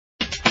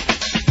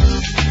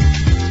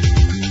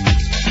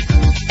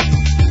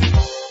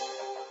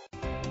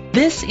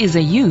This is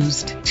a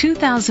used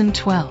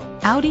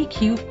 2012 Audi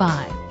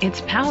Q5.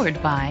 It's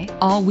powered by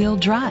all-wheel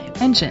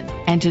drive engine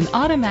and an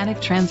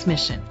automatic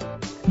transmission.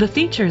 The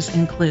features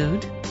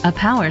include a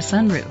power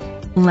sunroof,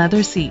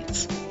 leather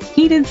seats,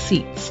 heated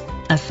seats,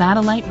 a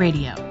satellite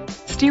radio,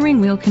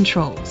 steering wheel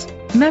controls,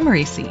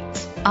 memory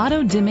seats,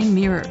 auto-dimming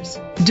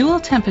mirrors, dual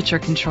temperature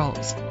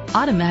controls,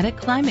 automatic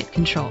climate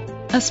control,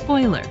 a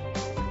spoiler.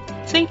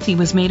 Safety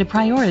was made a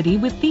priority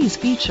with these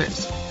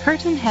features: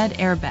 curtain head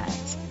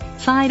airbags,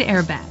 side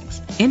airbags,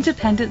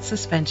 independent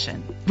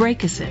suspension,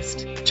 brake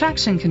assist,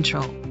 traction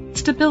control,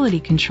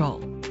 stability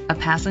control, a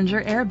passenger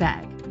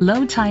airbag,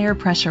 low tire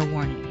pressure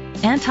warning,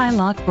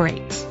 anti-lock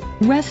brakes.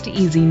 Rest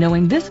easy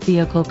knowing this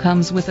vehicle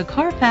comes with a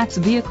Carfax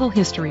Vehicle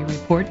History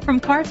Report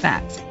from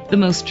Carfax, the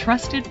most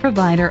trusted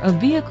provider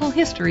of vehicle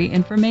history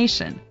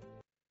information.